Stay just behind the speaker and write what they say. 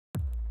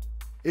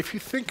If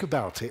you think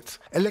about it,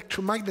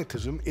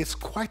 electromagnetism is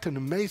quite an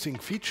amazing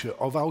feature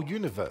of our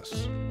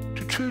universe.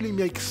 To truly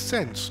make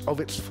sense of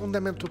its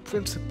fundamental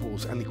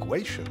principles and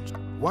equations,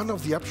 one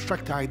of the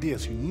abstract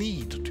ideas you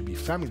need to be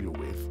familiar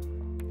with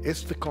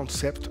is the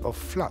concept of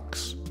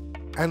flux.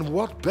 And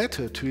what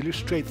better to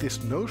illustrate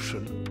this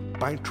notion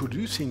by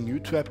introducing you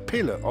to a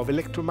pillar of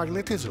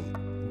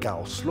electromagnetism,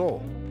 Gauss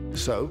Law.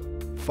 So,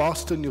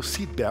 fasten your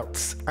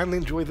seatbelts and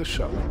enjoy the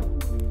show.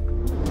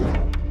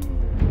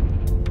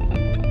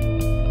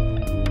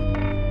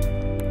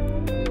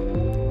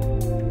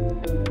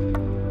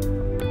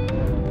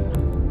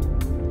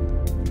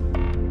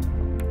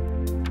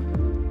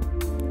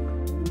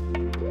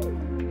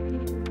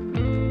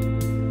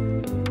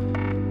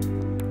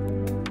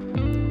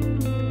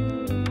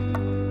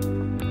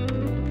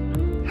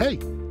 Hey,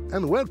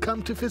 and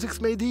welcome to Physics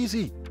Made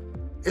Easy.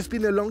 It's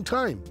been a long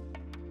time,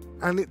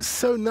 and it's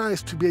so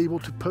nice to be able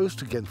to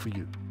post again for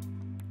you.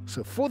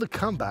 So for the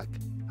comeback,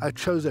 I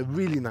chose a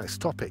really nice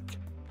topic.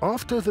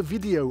 After the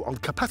video on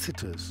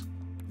capacitors,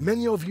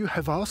 many of you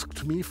have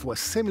asked me for a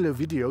similar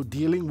video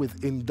dealing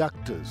with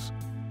inductors.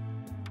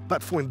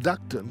 But for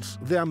inductance,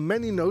 there are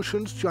many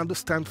notions to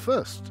understand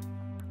first.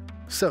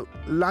 So,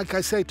 like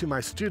I say to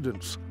my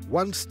students,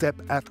 one step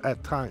at a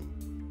time.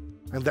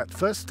 And that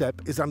first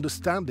step is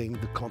understanding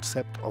the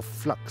concept of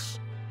flux.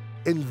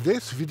 In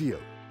this video,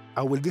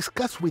 I will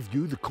discuss with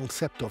you the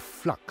concept of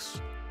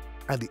flux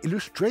and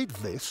illustrate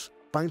this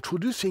by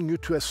introducing you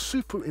to a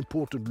super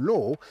important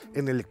law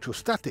in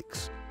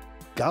electrostatics,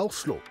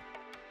 Gauss Law,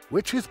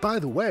 which is, by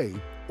the way,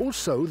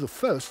 also the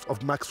first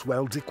of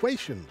Maxwell's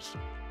equations.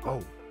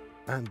 Oh,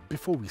 and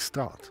before we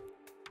start,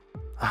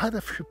 I had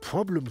a few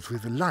problems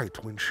with the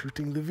light when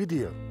shooting the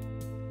video.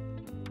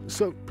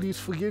 So please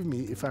forgive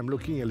me if I'm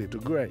looking a little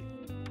grey.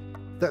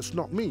 That's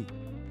not me.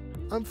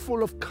 I'm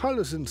full of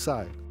colors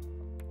inside.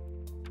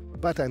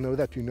 But I know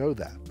that you know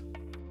that.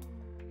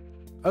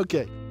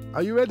 Okay,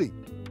 are you ready?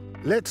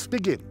 Let's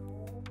begin.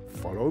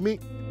 Follow me.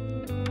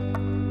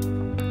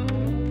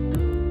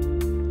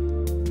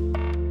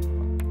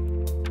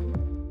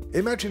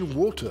 Imagine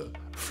water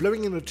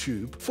flowing in a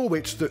tube for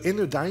which the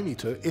inner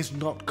diameter is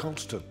not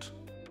constant.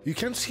 You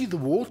can see the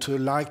water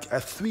like a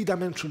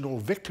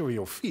three-dimensional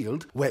vectorial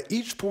field where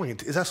each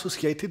point is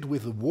associated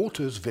with the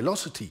water's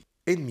velocity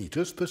in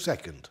meters per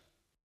second.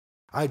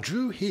 I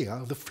drew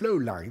here the flow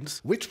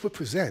lines which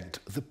represent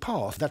the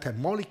path that a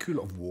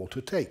molecule of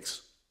water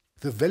takes.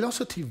 The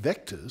velocity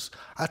vectors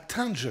are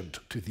tangent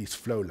to these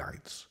flow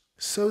lines,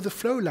 so the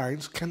flow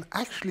lines can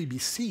actually be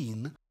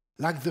seen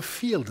like the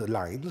field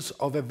lines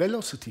of a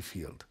velocity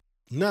field.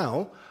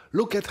 Now,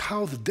 look at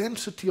how the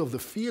density of the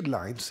field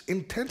lines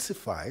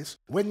intensifies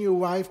when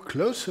you arrive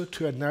closer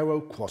to a narrow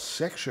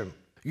cross-section.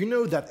 You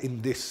know that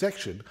in this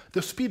section,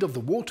 the speed of the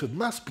water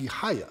must be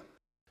higher,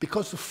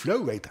 because the flow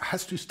rate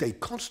has to stay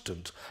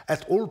constant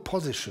at all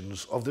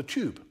positions of the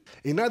tube.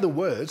 In other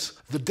words,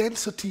 the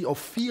density of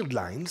field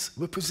lines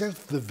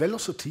represents the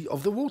velocity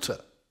of the water.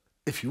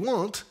 If you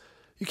want,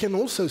 you can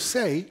also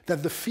say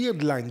that the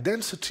field line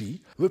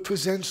density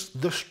represents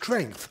the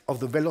strength of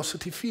the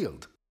velocity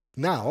field.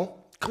 Now,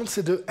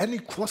 consider any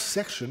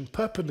cross-section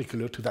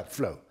perpendicular to that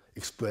flow,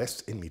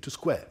 expressed in meters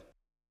squared.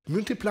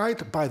 Multiply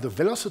it by the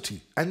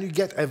velocity and you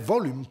get a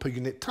volume per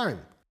unit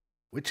time,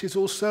 which is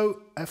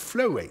also a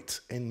flow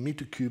rate in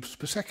meter cubes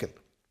per second.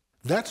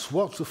 That's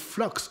what the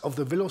flux of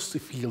the velocity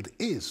field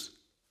is.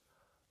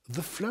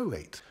 The flow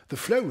rate. The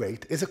flow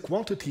rate is a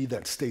quantity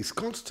that stays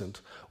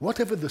constant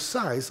whatever the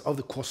size of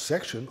the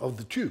cross-section of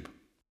the tube,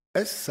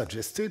 as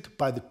suggested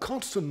by the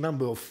constant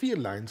number of field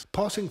lines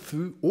passing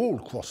through all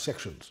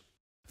cross-sections.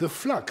 The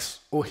flux,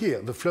 or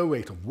here the flow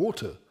rate of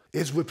water,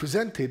 is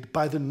represented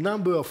by the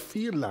number of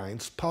field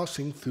lines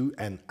passing through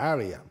an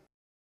area.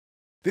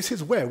 This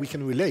is where we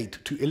can relate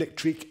to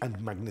electric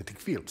and magnetic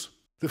fields.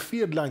 The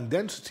field line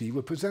density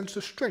represents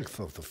the strength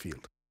of the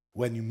field.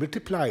 When you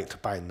multiply it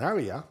by an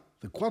area,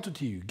 the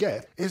quantity you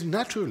get is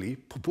naturally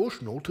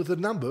proportional to the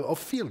number of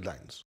field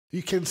lines.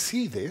 You can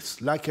see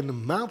this like an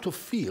amount of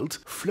field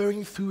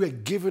flowing through a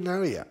given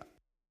area.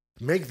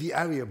 Make the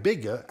area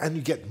bigger and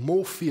you get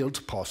more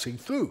field passing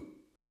through.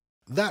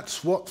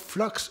 That's what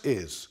flux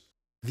is,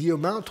 the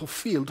amount of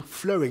field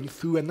flowing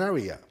through an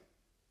area.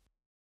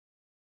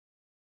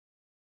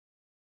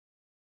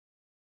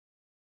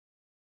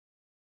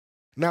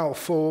 Now,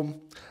 for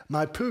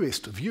my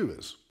purist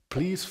viewers,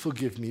 please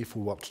forgive me for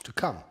what's to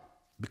come,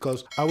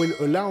 because I will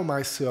allow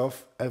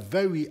myself a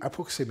very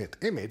approximate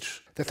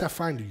image that I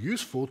find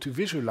useful to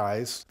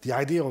visualize the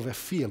idea of a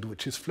field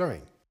which is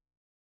flowing.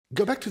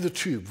 Go back to the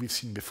tube we've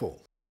seen before,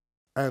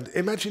 and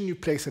imagine you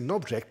place an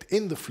object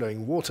in the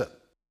flowing water.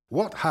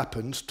 What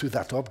happens to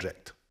that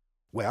object?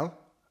 Well,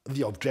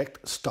 the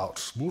object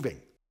starts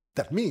moving.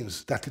 That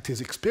means that it is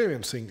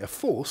experiencing a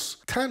force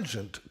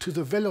tangent to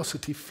the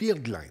velocity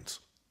field lines.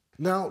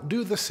 Now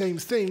do the same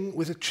thing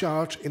with a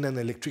charge in an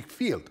electric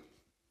field.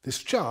 This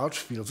charge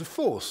feels a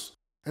force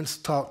and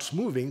starts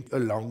moving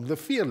along the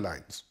field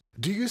lines.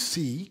 Do you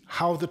see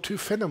how the two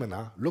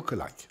phenomena look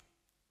alike?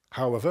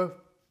 However,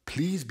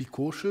 please be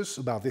cautious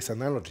about this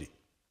analogy.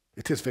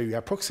 It is very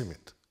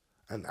approximate,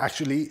 and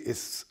actually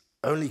it's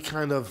only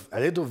kind of a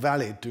little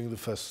valid during the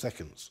first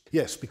seconds.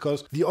 Yes,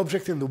 because the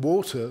object in the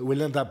water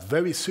will end up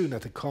very soon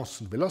at a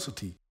constant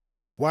velocity,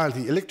 while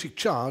the electric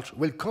charge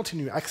will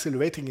continue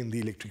accelerating in the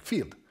electric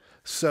field,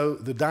 so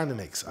the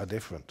dynamics are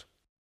different.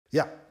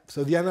 Yeah,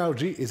 so the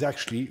analogy is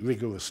actually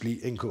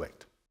rigorously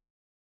incorrect.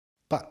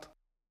 But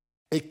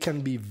it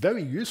can be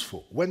very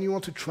useful when you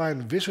want to try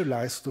and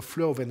visualize the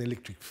flow of an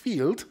electric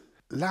field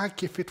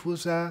like if it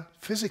was a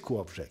physical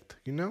object,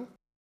 you know?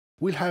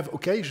 We'll have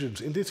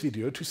occasions in this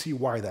video to see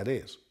why that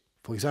is.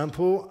 For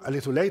example, a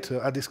little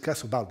later I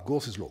discuss about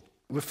Gauss's law.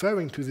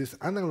 Referring to this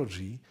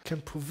analogy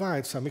can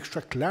provide some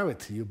extra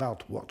clarity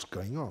about what's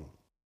going on.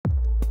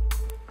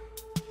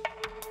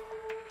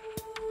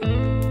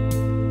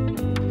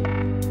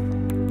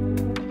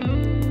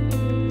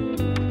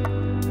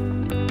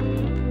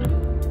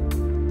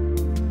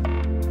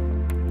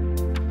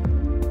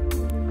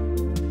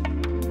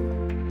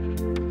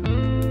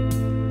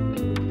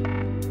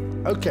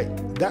 Okay,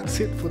 that's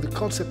it for the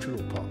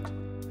conceptual part.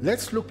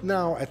 Let's look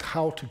now at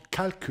how to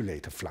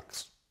calculate a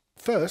flux.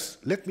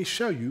 First, let me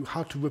show you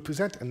how to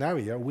represent an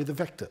area with a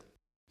vector.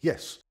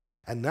 Yes,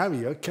 an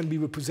area can be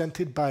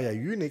represented by a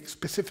unique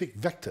specific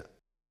vector,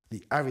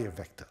 the area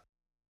vector.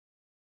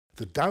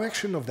 The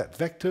direction of that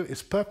vector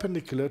is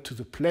perpendicular to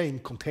the plane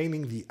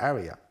containing the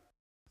area.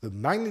 The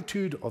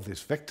magnitude of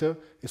this vector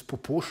is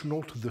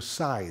proportional to the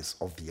size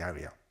of the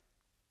area.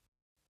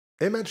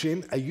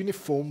 Imagine a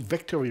uniform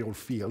vectorial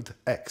field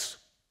X.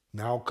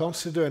 Now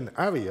consider an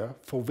area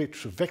for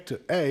which the vector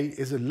A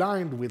is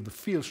aligned with the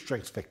field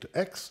strength vector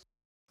X,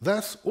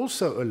 thus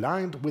also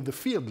aligned with the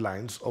field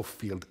lines of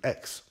field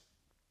X.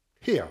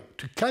 Here,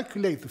 to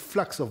calculate the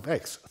flux of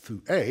X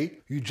through A,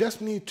 you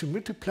just need to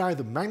multiply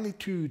the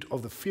magnitude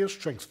of the field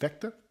strength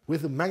vector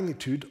with the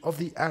magnitude of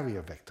the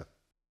area vector.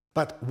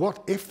 But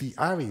what if the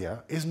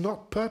area is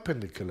not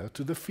perpendicular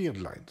to the field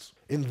lines?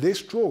 In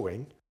this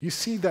drawing, you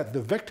see that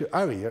the vector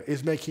area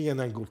is making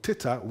an angle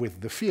theta with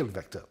the field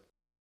vector.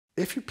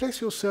 If you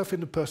place yourself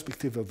in the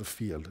perspective of the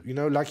field, you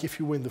know, like if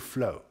you were in the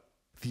flow,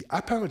 the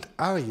apparent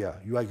area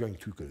you are going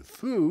to go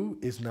through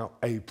is now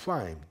A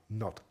prime,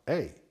 not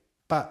A.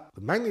 But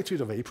the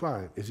magnitude of A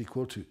prime is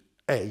equal to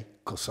A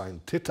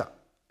cosine theta.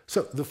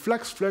 So the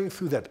flux flowing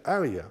through that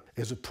area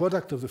is a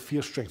product of the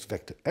field strength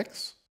vector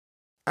X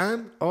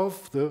and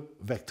of the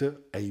vector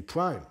A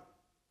prime,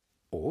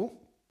 or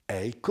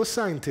A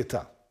cosine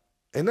theta.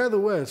 In other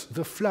words,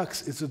 the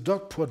flux is the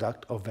dot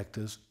product of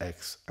vectors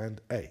X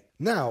and A.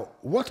 Now,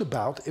 what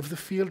about if the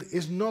field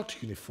is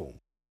not uniform,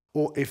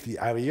 or if the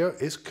area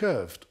is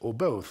curved, or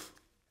both?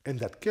 In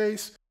that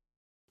case,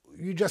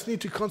 you just need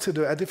to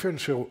consider a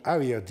differential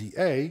area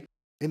dA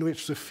in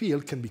which the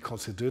field can be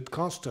considered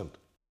constant.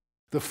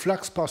 The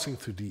flux passing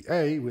through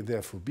dA will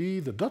therefore be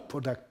the dot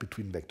product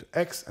between vector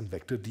X and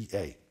vector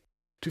dA.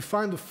 To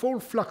find the full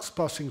flux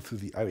passing through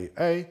the area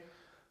A,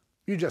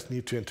 you just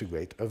need to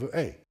integrate over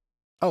A.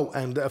 Oh,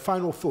 and a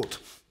final thought.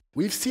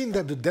 We've seen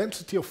that the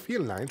density of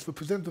field lines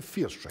represent the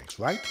field strength,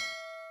 right?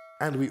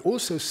 And we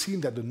also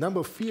seen that the number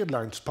of field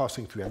lines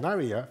passing through an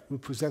area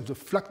represents the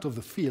flux of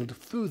the field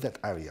through that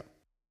area.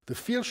 The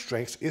field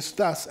strength is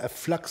thus a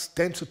flux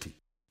density.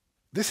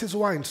 This is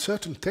why in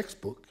certain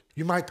textbooks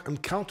you might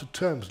encounter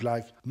terms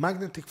like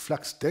magnetic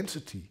flux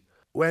density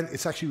when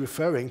it's actually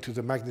referring to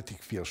the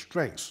magnetic field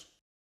strength.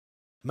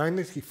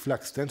 Magnetic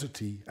flux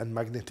density and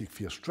magnetic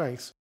field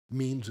strength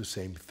mean the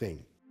same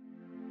thing.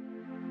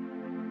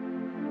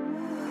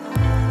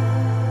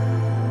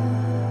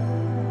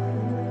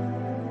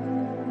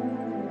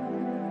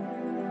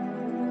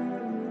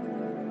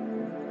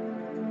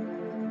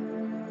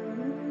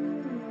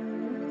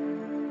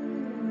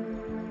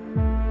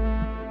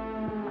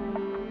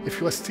 If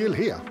you are still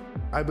here,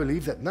 I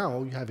believe that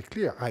now you have a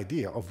clear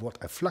idea of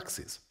what a flux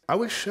is. I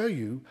will show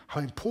you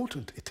how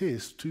important it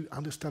is to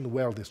understand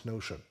well this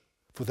notion.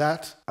 For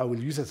that, I will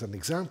use as an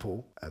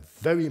example a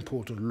very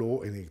important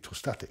law in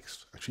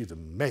electrostatics, actually the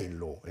main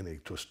law in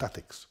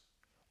electrostatics,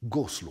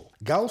 Gauss Law.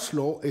 Gauss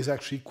Law is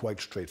actually quite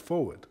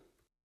straightforward.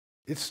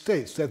 It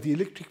states that the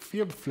electric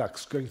field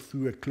flux going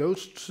through a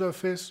closed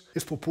surface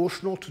is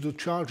proportional to the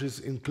charges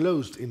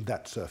enclosed in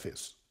that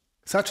surface.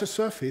 Such a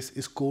surface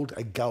is called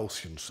a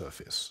Gaussian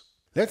surface.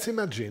 Let's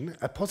imagine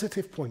a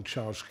positive point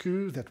charge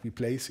Q that we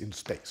place in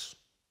space.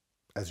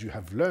 As you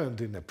have learned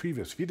in a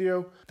previous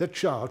video, the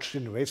charge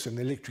generates an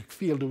electric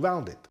field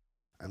around it,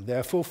 and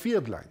therefore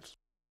field lines.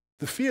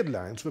 The field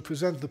lines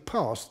represent the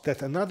path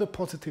that another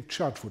positive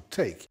charge would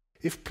take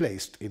if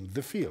placed in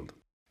the field.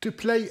 To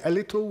play a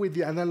little with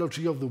the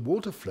analogy of the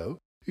water flow,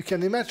 you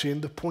can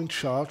imagine the point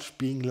charge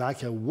being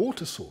like a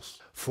water source,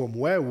 from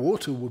where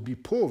water would be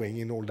pouring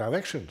in all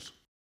directions.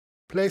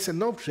 Place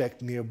an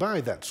object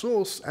nearby that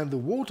source and the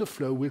water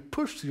flow will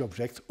push the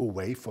object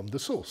away from the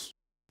source.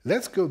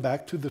 Let's go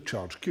back to the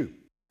charge Q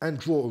and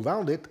draw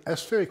around it a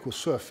spherical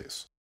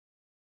surface.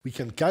 We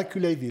can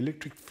calculate the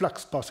electric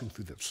flux passing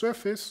through that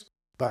surface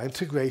by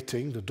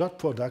integrating the dot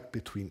product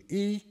between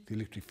E, the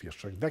electric field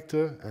strength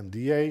vector, and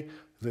dA,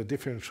 the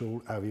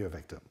differential area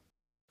vector.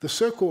 The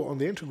circle on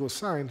the integral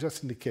sign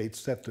just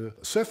indicates that the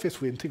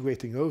surface we're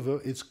integrating over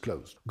is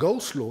closed.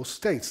 Gauss Law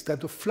states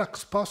that the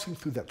flux passing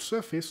through that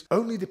surface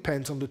only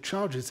depends on the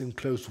charges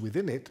enclosed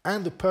within it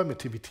and the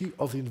permittivity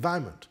of the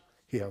environment,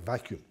 here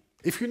vacuum.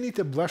 If you need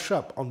to brush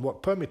up on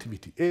what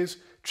permittivity is,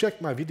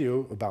 check my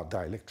video about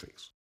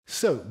dielectrics.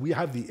 So we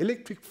have the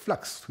electric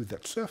flux through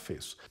that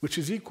surface, which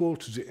is equal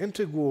to the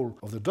integral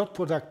of the dot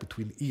product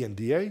between E and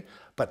dA,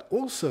 but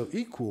also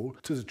equal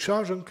to the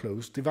charge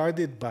enclosed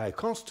divided by a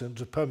constant,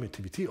 the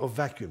permittivity of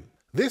vacuum.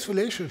 This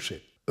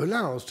relationship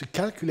allows to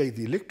calculate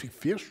the electric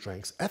field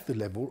strength at the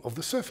level of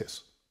the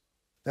surface.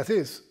 That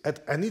is,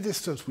 at any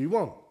distance we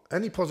want,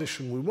 any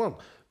position we want,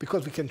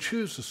 because we can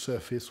choose the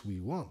surface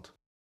we want.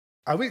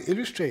 I will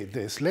illustrate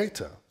this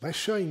later by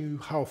showing you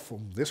how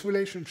from this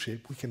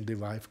relationship we can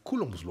derive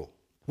Coulomb's law.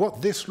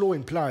 What this law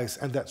implies,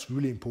 and that's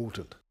really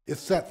important,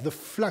 is that the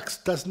flux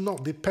does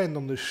not depend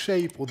on the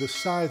shape or the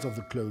size of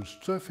the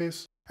closed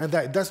surface, and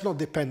that it does not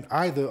depend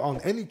either on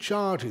any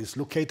charges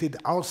located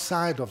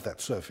outside of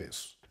that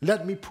surface.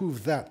 Let me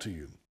prove that to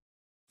you.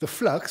 The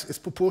flux is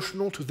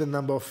proportional to the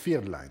number of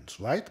field lines,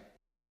 right?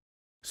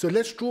 So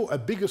let's draw a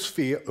bigger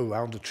sphere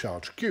around the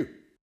charge Q.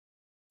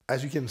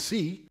 As you can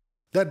see,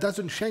 that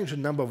doesn't change the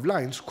number of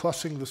lines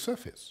crossing the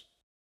surface.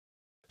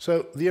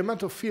 So the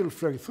amount of field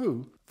flowing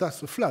through,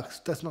 thus the flux,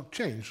 does not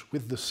change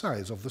with the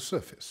size of the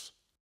surface.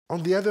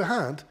 On the other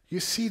hand,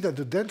 you see that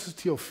the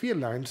density of field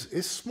lines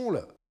is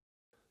smaller.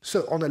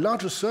 So on a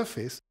larger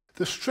surface,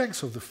 the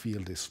strength of the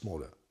field is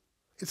smaller.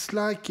 It's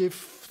like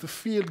if the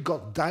field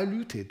got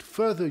diluted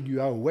further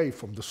you are away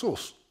from the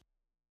source.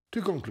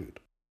 To conclude,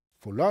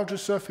 for larger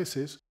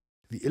surfaces,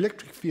 the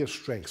electric field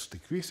strength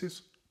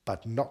decreases,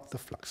 but not the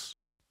flux.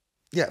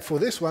 Yeah, for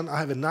this one I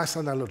have a nice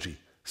analogy,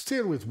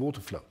 still with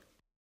water flow.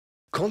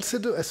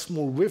 Consider a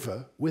small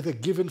river with a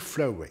given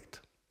flow rate.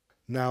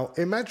 Now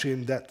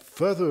imagine that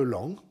further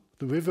along,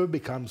 the river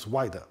becomes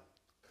wider.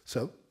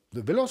 So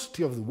the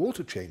velocity of the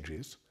water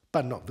changes,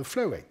 but not the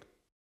flow rate.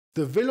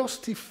 The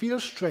velocity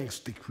field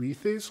strength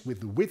decreases with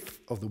the width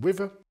of the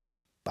river,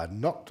 but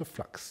not the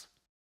flux.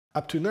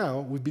 Up to now,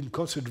 we've been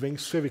considering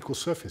spherical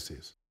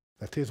surfaces,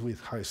 that is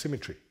with high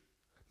symmetry.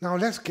 Now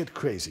let's get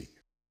crazy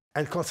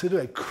and consider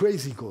a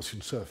crazy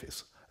Gaussian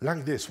surface,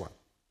 like this one.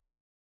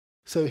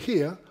 So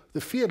here,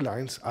 the field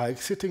lines are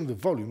exiting the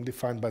volume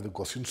defined by the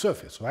Gaussian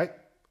surface, right?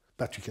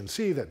 But you can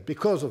see that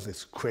because of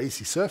this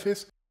crazy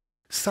surface,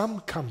 some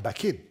come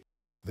back in,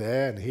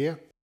 there and here.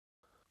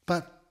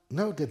 But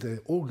note that they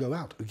all go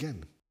out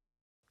again.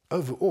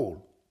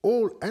 Overall,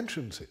 all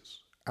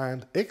entrances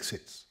and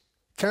exits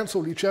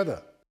cancel each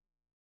other.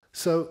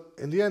 So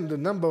in the end, the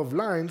number of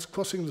lines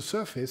crossing the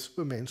surface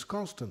remains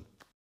constant.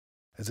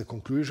 As a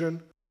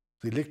conclusion,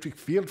 the electric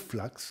field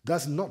flux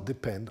does not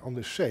depend on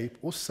the shape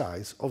or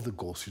size of the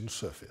Gaussian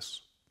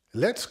surface.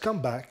 Let's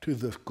come back to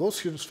the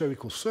Gaussian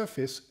spherical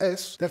surface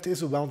S that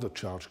is around the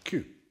charge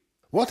Q.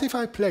 What if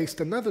I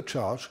placed another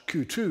charge,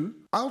 Q2,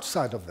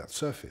 outside of that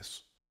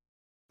surface?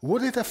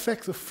 Would it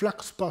affect the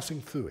flux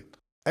passing through it?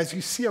 As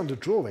you see on the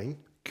drawing,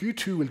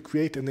 Q2 will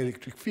create an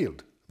electric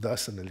field,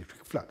 thus an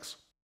electric flux.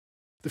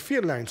 The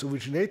field lines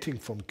originating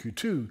from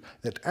Q2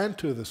 that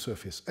enter the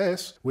surface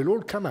S will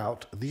all come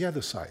out the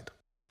other side.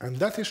 And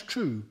that is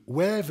true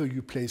wherever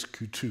you place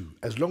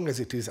Q2, as long as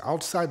it is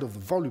outside of the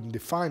volume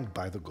defined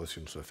by the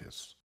Gaussian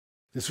surface.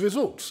 This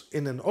results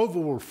in an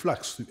overall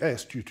flux through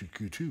S due to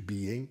Q2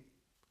 being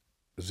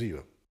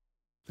 0.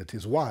 That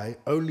is why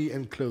only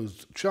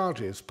enclosed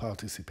charges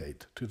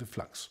participate to the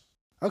flux.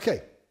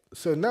 Okay,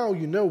 so now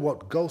you know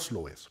what Gauss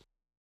law is.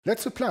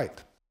 Let's apply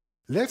it.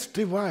 Let's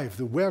derive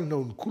the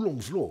well-known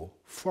Coulomb's law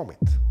from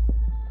it.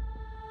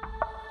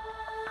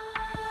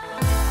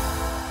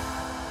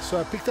 So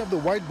I picked up the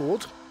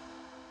whiteboard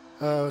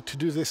to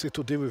do this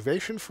little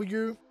derivation for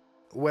you,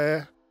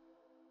 where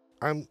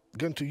I'm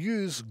going to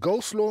use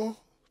Gauss law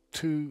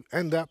to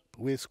end up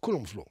with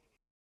Coulomb's law.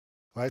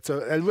 Right,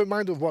 so a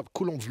reminder of what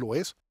Coulomb's law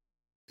is.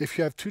 If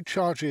you have two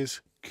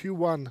charges,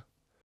 Q1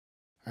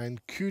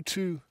 and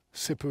Q2,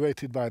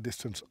 separated by a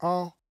distance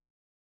r,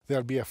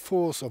 there'll be a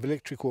force of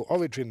electrical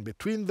origin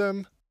between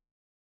them,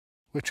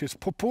 which is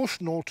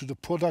proportional to the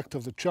product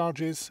of the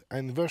charges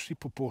and inversely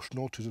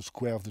proportional to the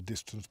square of the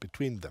distance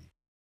between them.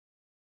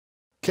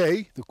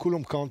 K, the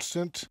Coulomb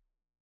constant,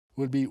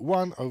 will be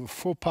 1 over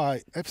 4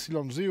 pi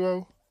epsilon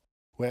 0,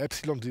 where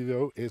epsilon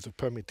 0 is the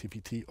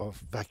permittivity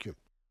of vacuum.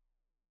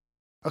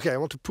 Okay, I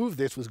want to prove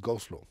this with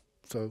Gauss law.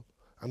 So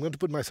I'm going to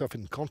put myself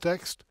in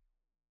context.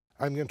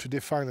 I'm going to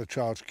define a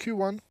charge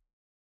Q1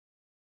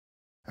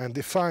 and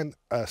define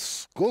a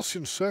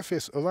Gaussian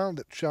surface around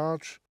that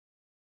charge,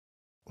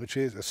 which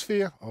is a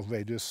sphere of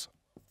radius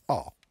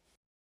r.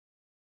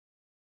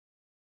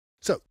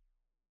 So,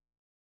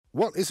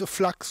 what is the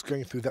flux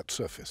going through that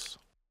surface?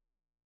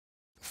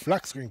 The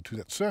flux going through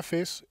that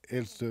surface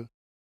is the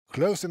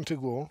closed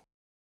integral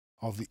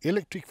of the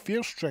electric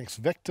field strength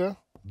vector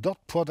dot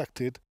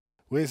producted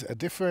with a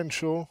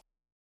differential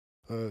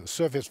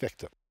surface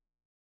vector.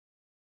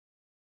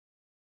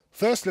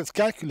 First, let's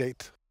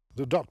calculate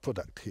the dot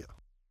product here.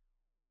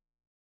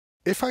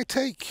 If I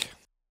take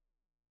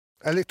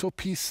a little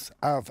piece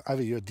of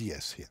area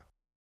ds here.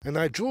 And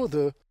I draw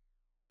the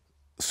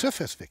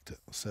surface vector,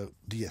 so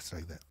ds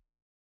like that.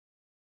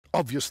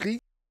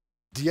 Obviously,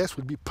 ds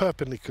will be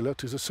perpendicular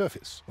to the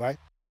surface, right?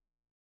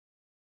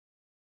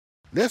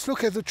 Let's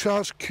look at the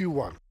charge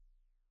q1.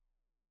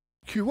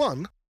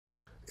 q1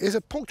 is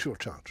a punctual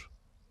charge,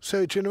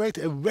 so it generates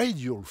a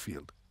radial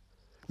field,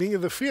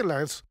 meaning the field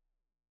lines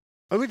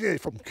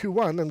originate from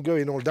q1 and go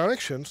in all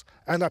directions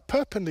and are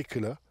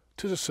perpendicular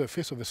to the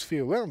surface of a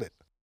sphere around it.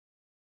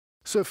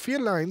 So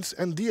field lines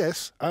and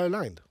ds are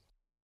aligned.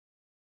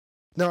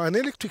 Now an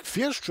electric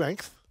field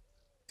strength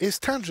is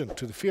tangent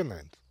to the field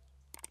lines,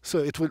 so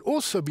it will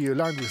also be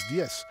aligned with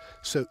ds.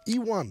 So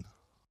E1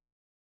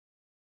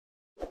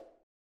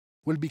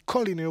 will be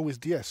collinear with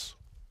ds.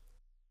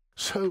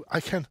 So I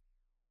can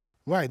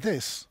write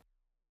this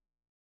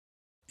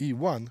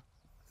E1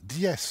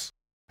 ds,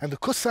 and the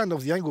cosine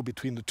of the angle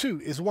between the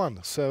two is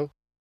 1, so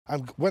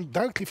I went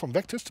directly from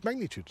vectors to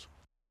magnitudes.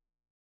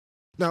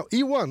 Now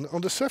E1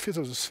 on the surface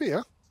of the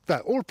sphere,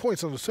 that all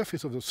points on the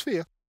surface of the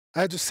sphere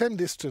are the same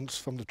distance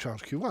from the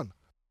charge q1.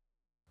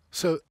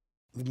 So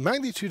the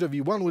magnitude of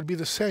E1 will be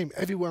the same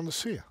everywhere on the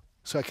sphere,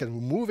 so I can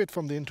remove it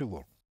from the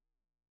integral.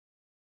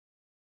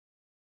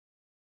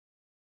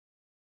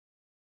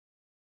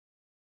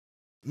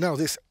 Now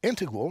this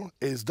integral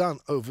is done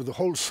over the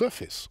whole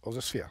surface of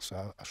the sphere,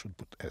 so I should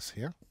put S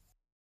here.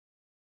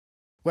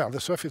 Well,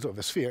 the surface of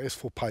the sphere is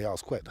 4 pi r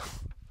squared.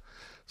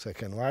 So I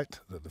can write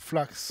that the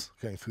flux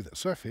going through that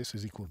surface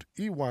is equal to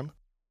E1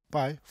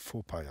 by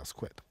 4 pi r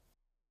squared.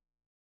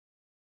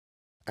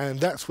 And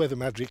that's where the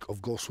magic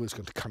of Gauss Law is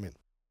going to come in.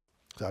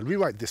 So I'll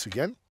rewrite this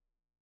again.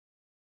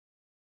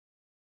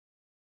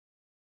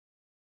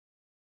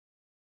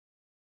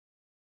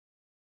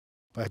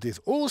 But it is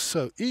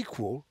also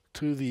equal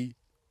to the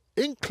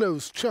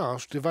enclosed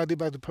charge divided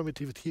by the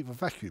permittivity of a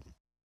vacuum.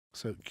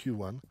 So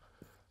Q1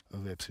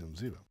 over epsilon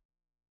 0.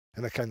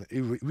 And I can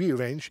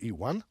rearrange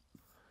E1.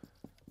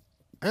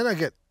 And I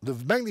get the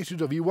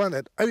magnitude of E1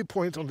 at every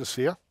point on the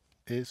sphere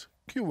is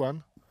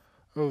Q1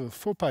 over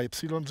 4 pi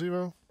epsilon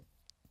 0.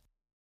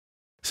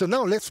 So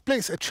now let's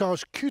place a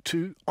charge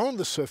Q2 on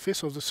the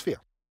surface of the sphere.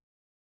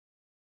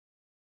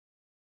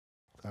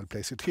 I'll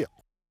place it here.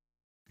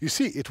 You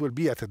see, it will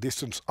be at a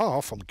distance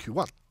r from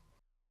Q1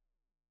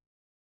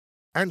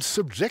 and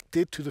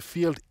subjected to the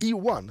field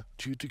E1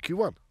 due to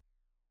Q1.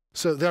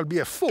 So there'll be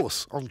a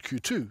force on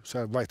Q2,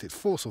 so I'll write it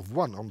force of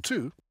 1 on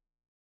 2,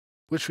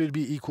 which will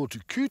be equal to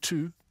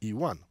Q2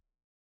 E1.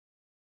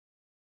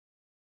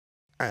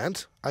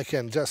 And I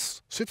can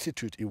just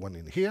substitute E1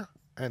 in here,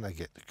 and I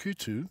get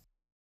Q2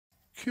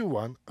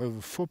 Q1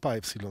 over 4 pi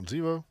epsilon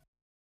 0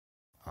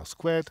 r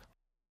squared.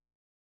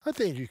 I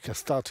think you can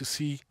start to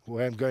see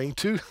where I'm going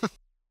to,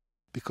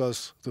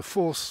 because the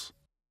force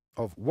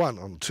of 1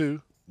 on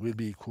 2 will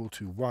be equal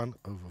to 1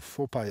 over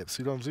 4 pi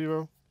epsilon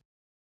 0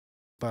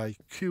 by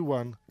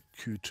Q1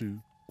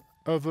 Q2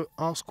 over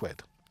r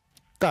squared.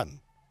 Done.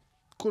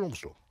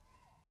 Coulomb's law.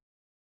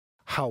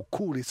 How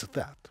cool is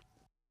that?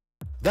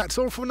 That's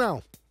all for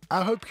now.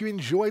 I hope you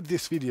enjoyed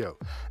this video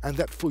and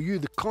that for you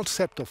the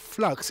concept of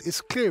flux is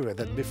clearer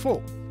than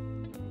before.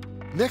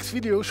 Next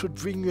video should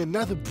bring you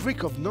another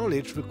brick of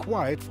knowledge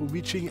required for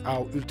reaching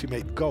our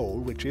ultimate goal,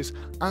 which is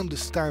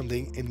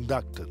understanding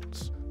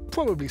inductance.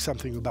 Probably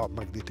something about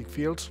magnetic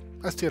fields.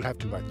 I still have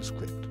to write the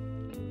script.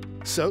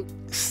 So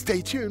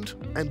stay tuned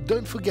and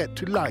don't forget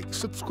to like,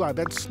 subscribe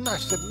and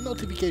smash that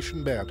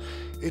notification bell.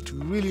 It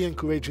really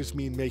encourages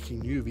me in making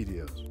new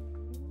videos.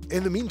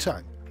 In the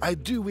meantime, I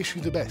do wish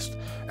you the best,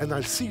 and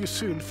I'll see you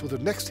soon for the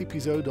next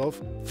episode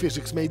of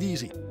Physics Made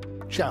Easy.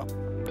 Ciao!